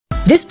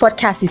This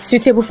podcast is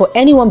suitable for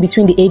anyone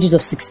between the ages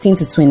of 16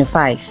 to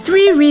 25.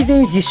 3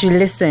 reasons you should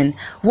listen.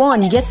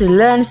 1, you get to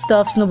learn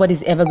stuff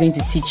nobody's ever going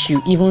to teach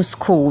you, even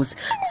schools.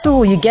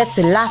 2, you get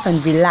to laugh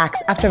and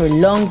relax after a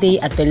long day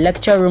at the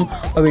lecture room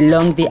or a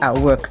long day at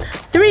work.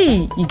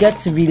 3, you get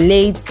to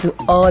relate to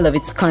all of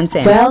its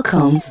content.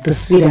 Welcome to the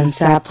Sweet and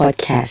Sad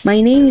Podcast.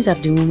 My name is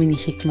Abdulmumini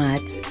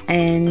Hikmat,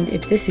 and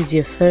if this is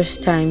your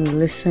first time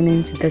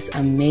listening to this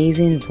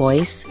amazing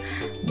voice,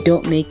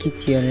 don't make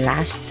it your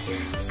last.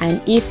 And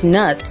if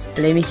not,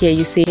 let me hear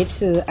you say H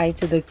to the I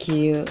to the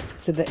Q,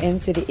 to the M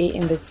to the A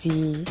and the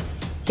T.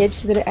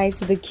 H to the I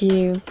to the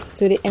Q,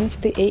 to the M to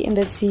the A and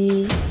the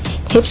T.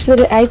 H to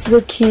the I to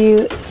the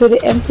Q, to the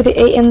M to the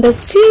A and the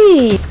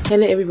T.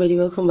 Hello everybody,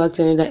 welcome back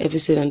to another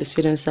episode on the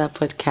Sweet and Sad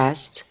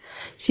Podcast.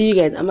 See you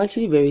guys, I'm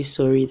actually very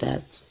sorry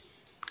that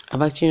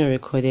I've actually not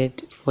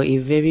recorded for a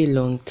very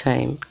long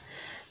time.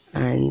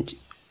 And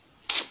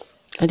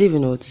I don't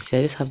even know what to say,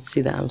 I just have to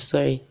say that I'm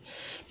sorry.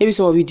 Maybe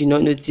some of you did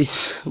not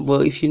notice,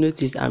 but if you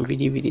noticed, I'm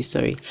really, really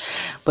sorry.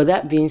 But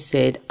that being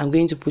said, I'm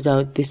going to put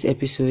out this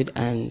episode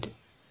and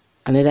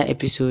another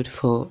episode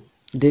for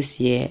this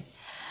year,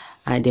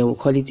 and then we'll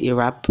call it a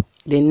wrap.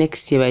 Then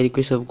next year, by the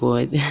grace of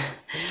God,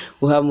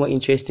 we'll have more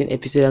interesting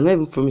episodes. I'm not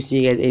even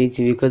promising you guys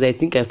anything because I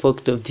think I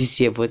fucked up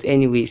this year. But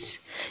anyways,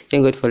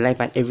 thank God for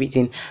life and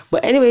everything.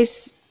 But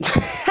anyways,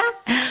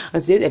 on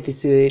today's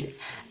episode,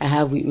 I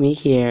have with me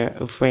here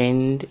a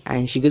friend,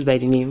 and she goes by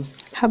the name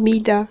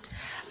Hamida.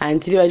 And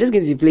today we're just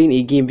going to be playing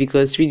a game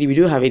because really we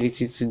don't have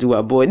anything to do,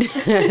 we're bored.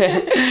 So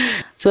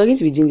we're going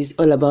to be doing this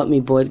All About Me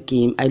board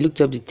game. I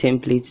looked up the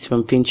templates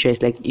from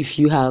Pinterest. Like, if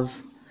you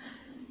have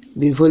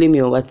been following me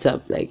on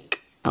WhatsApp, like,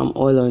 I'm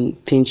all on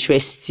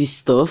Pinteresty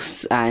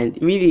stuffs. And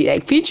really,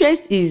 like,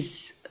 Pinterest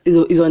is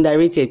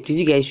underrated.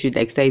 Please, you guys should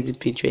like start using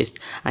Pinterest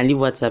and leave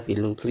WhatsApp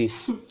alone,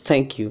 please.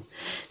 Thank you.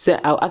 So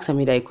I'll ask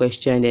Hamida a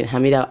question, then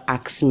Hamida will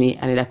ask me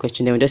another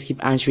question. Then we'll just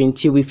keep answering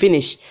till we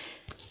finish.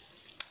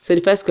 So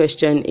the first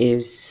question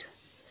is,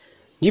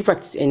 do you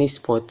practice any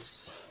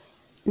sports?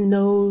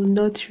 No,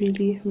 not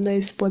really. I'm not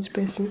a sports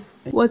person.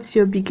 What's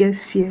your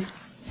biggest fear?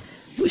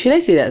 Should I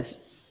say that?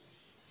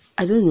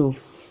 I don't know.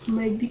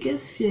 My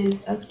biggest fear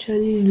is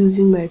actually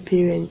losing my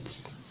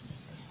parents.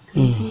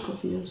 Can you think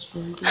of yours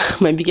from there?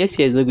 My biggest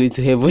fear is not going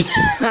to heaven.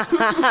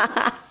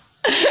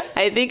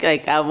 I think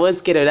like I'm more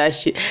scared of that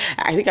shit.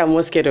 I think I'm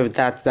more scared of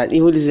that than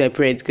even losing my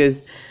parents,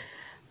 because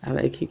I'm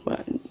like,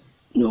 man,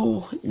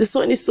 no, the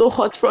sun is so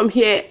hot from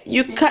here.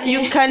 You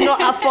cannot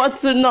afford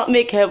to not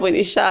make heaven,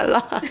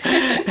 inshallah.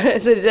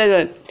 So the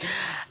third one,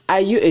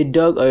 are you a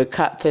dog or a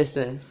cat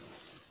person?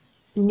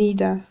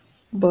 Neither,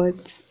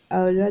 but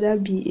I would rather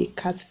be a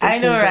cat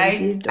person.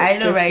 I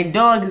know, right?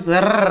 Dogs.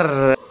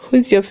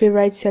 Who's your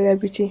favorite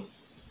celebrity?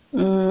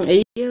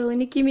 Yo,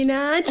 Nicki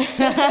Minaj.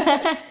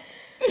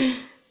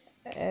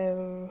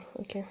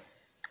 Okay.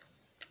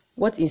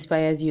 What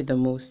inspires you the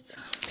most?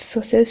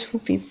 Successful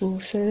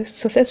people.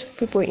 Successful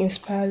people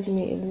inspire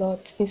me a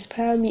lot.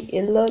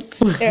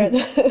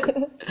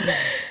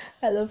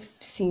 I love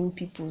seeing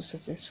people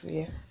successful.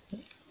 Yeah.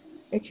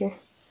 Okay.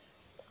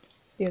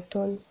 Your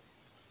turn.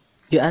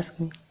 You ask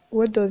me.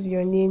 What does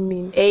your name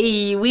mean?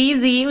 Hey,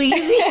 Wheezy.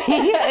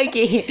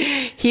 Okay.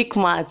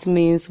 Hikmat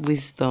means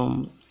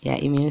wisdom. Yeah,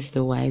 it means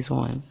the wise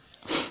one.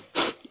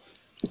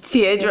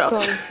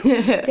 Teardrops.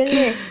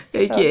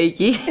 Okay.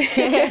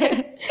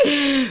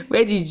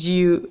 Where did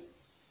you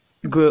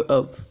grow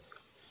up?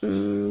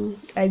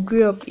 I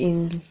grew up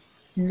in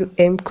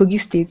Kogi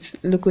State,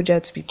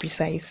 Lokoja to be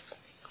precise.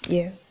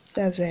 Yeah,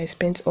 that's where I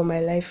spent all my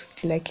life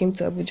till I came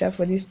to Abuja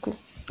for this school.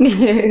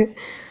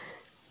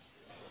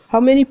 How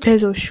many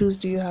pairs of shoes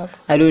do you have?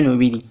 I don't know,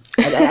 really.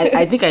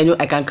 I think I know.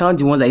 I can count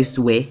the ones I used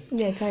to wear.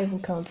 Yeah, I can't even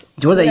count.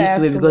 The ones I used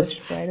to wear, because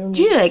I don't know.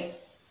 Do you know, like,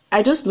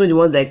 I just know the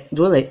ones like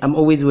I'm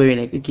always wearing.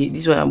 Like, okay,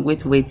 this one I'm going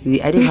to wear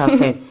today. I didn't have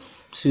time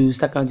to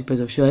start counting pairs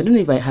of shoes. I don't know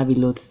if I have a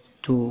lot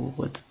to,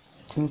 but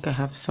I think I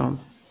have some.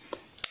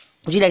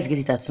 Would you like to get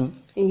a tattoo?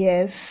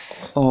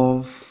 Yes.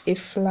 Of a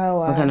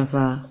flower. What kind of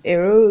flower? A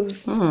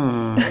rose.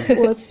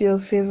 What's your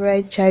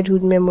favorite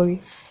childhood memory?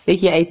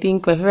 Okay, I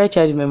think my favorite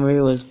childhood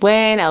memory was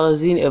when I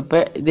was in a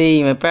birthday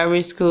in my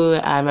primary school,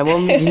 and my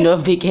mom did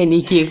not bake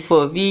any cake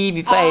for me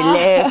before I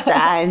left,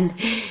 and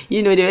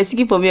they were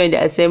singing for me on the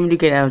assembly,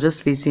 and I was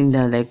just facing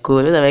down like,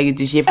 God, what am I going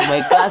to share for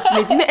my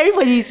classmates?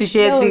 Everybody used to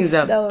share things.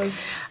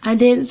 And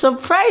then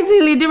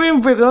surprisingly during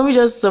break, mommy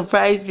just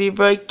surprised me,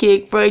 brought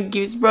cake, brought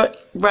gifts, brought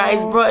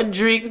rice, brought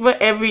drinks, brought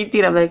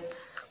everything. I'm like,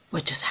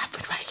 what just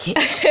happened right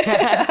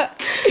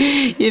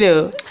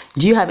here?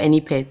 Do you have any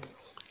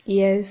pets?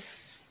 Yes.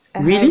 I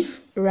really? have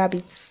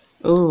rabbits.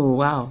 Oh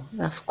wow,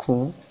 that's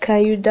cool.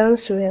 Can you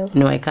dance well?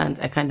 No, I can't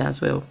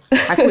dance well.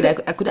 I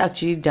could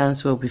actually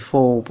dance well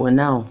before, but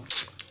now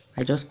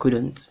I just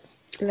couldn't.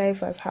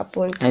 Life has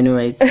happened. I know,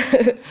 right?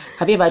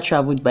 Have you ever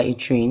traveled by a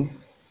train?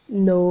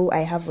 No,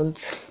 I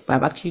haven't. But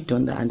I've actually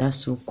done that, and that's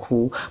so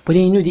cool. But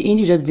then, the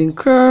angel just didn't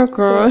curl.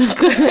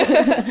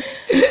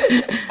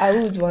 I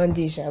would one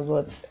day,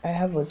 but I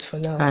haven't for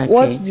now. Okay.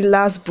 What's the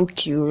last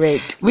book you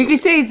read? We could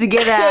say it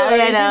together.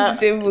 It's the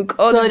same book.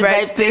 All the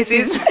bright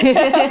places.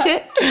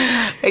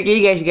 Okay,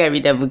 you guys should go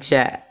read that book,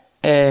 Sha.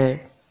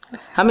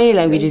 How many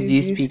languages do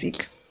you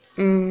speak?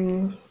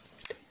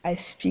 I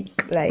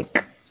speak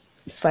like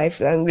 5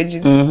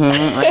 languages.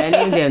 I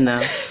name them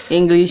now.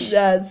 English.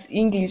 That's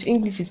English.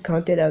 English is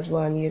counted as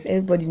one. Yes,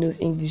 everybody knows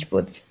English,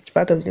 but it's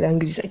part of the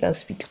languages I can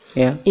speak.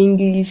 Yeah.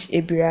 English,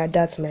 Ebira,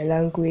 that's my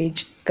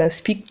language. I can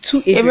speak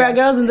 2 Ebiras. Ebira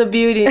girls in the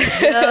building.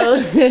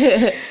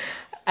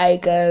 I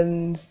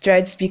can try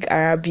to speak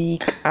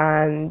Arabic,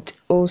 and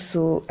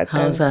also I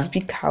can Hausa.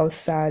 speak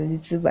Hausa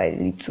little by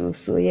little.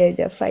 So yeah,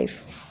 there are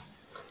 5.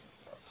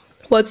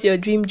 What's your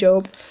dream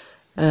job?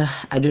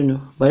 I don't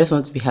know, but I just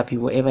want to be happy,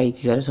 whatever it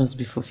is. I just want to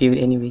be fulfilled,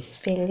 anyways.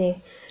 Pele.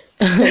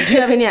 Do you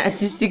have any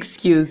artistic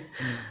skills?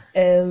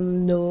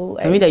 No.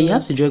 I mean that you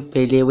have to drug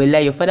Pele. Well,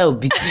 like your father will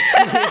beat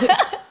you.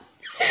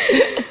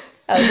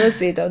 I'll not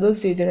say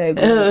it when I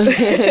go.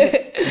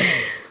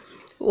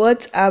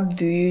 What app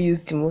do you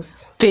use the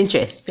most?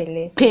 Pinterest.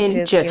 Pele.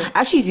 Pinterest.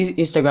 Actually,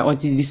 it's Instagram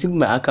until they sync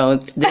my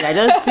account. Then I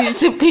don't switch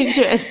to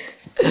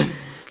Pinterest.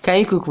 Can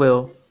you cook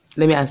well?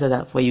 Let me answer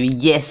that for you.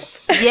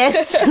 Yes.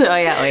 Oh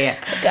yeah.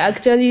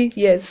 Actually,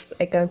 yes,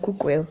 I can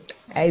cook well.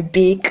 I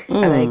bake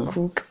and I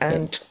cook,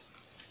 and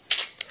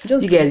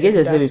just You guys get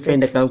yourself a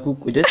friend that can cook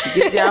just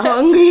because they are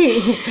hungry.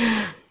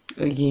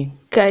 Okay.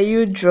 Can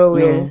you draw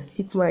well? No.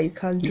 Hikma, you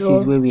can This draw.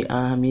 is where we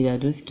are, Hamida.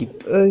 Don't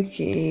skip.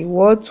 Okay.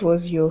 What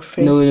was your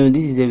first? No,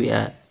 this is where we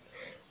are.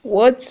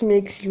 What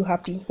makes you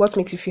happy? What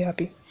makes you feel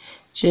happy?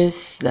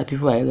 Just that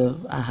people I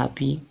love are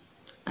happy,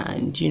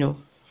 and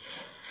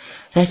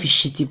life is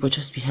shitty, but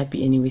just be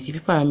happy anyways. If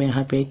people around me are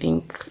happy, I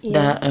think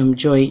that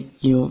joy,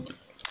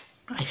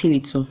 I feel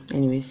it too.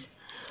 Anyways,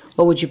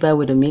 what would you buy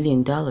with $1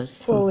 million?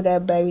 What would I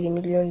buy with $1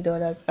 million?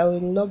 I will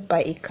not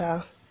buy a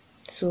car.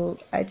 So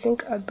I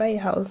think I'd buy a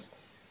house,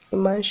 a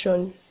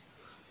mansion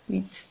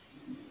with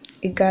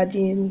a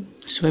garden,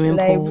 Swimming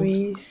library,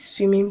 pools.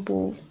 swimming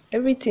pool,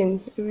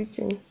 everything.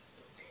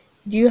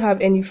 Do you have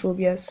any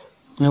phobias?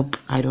 Nope,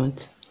 I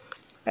don't.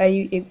 Are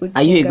you a good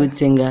Are singer? you a good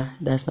singer?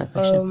 That's my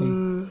question for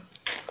you.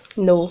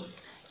 No.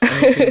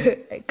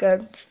 I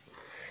can't.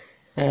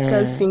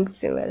 Can't sing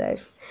in my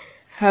life.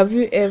 Have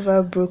you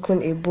ever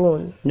broken a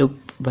bone? Nope,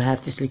 but I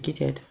have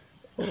dislocated.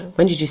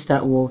 When did you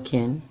start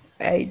walking?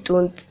 I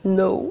don't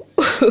know.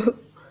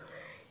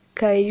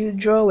 Can you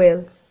draw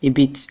well? A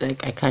bit.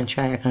 Like I can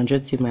try. I can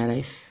just save my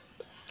life.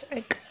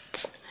 I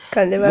can't.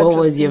 Can never. What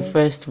draw was your well.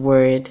 first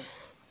word?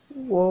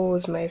 What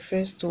was my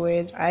first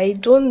word? I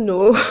don't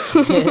know.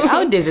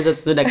 How does better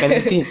to know that kind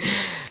of thing?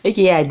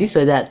 Okay, yeah, this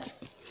or that.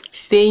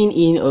 Staying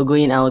in or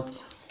going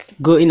out?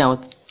 Going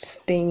out.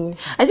 Staying.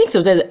 I think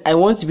sometimes I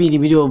want to be in the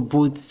middle of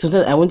both.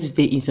 Sometimes I want to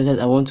stay in, sometimes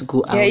I want to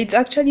go out. Yeah, it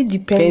actually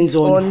depends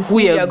on on who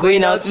you're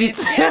going out with.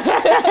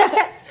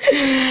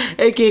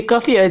 Okay,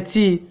 coffee or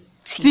tea?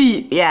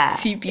 Tea, yeah.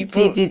 Tea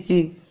people.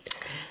 Tea.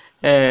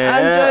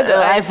 Android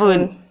or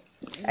iPhone.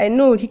 I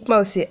know Hikma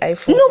will say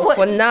iPhone. No, but but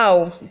for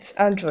now, it's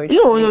Android.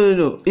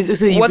 No. It's,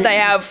 so What I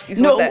have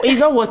is no, what I- it's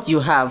not what you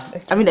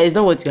have. I mean, it's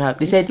not what you have.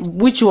 They said,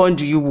 which one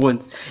do you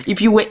want? If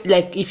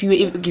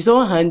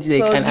someone hands you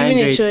like So an give me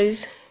a Android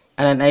choice.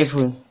 and an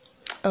iPhone,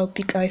 I'll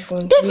pick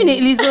iPhone.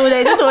 definitely. So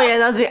I don't know why you're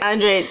not saying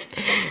Android,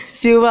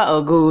 silver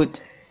or gold.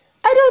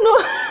 I don't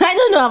know. I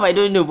don't know how I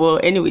don't know,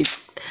 but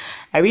anyways,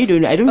 I really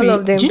don't know. I don't All really.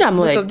 of them, Do you know I'm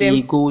not both like of them.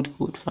 the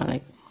gold fan?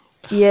 Like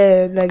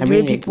Yeah, like I the way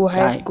really people like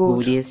hype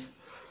gold. Yes.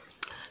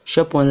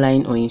 Shop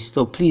online or in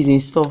store. Please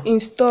install.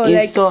 In-store, In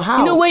like store, how?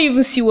 you know when you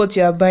even see what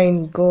you are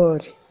buying,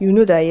 God, you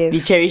know that yes. You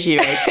cherish it,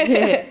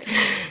 right?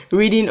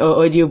 Reading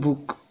or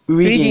audiobook?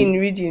 Reading.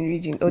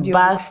 Audio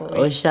Bath book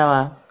or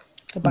shower?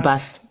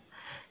 Bath.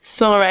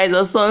 Sunrise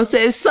or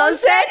sunset?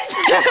 Sunset.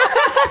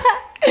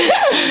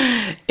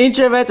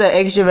 Introvert or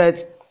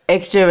extrovert?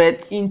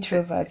 Extrovert.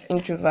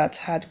 Introvert,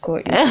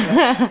 hardcore.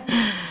 Introvert.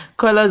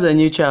 Colors or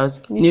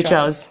neutrals?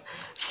 Neutrals.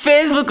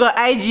 Facebook or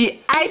IG?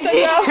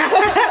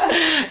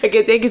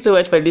 Okay, thank you so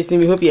much for listening.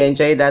 We hope you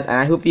enjoyed that, and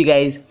I hope you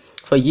guys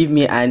forgive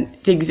me and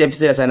take this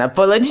episode as an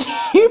apology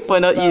for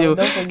not, don't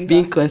forgive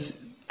being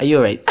Are you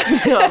alright?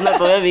 I'm not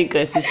for not being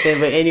consistent,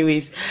 but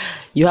anyways,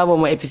 you have one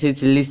more episode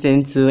to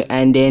listen to,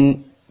 and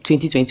then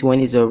 2021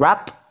 is a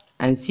wrap.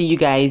 And see you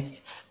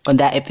guys on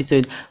that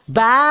episode.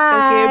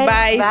 Bye. Okay,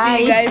 bye.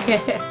 See you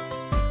guys.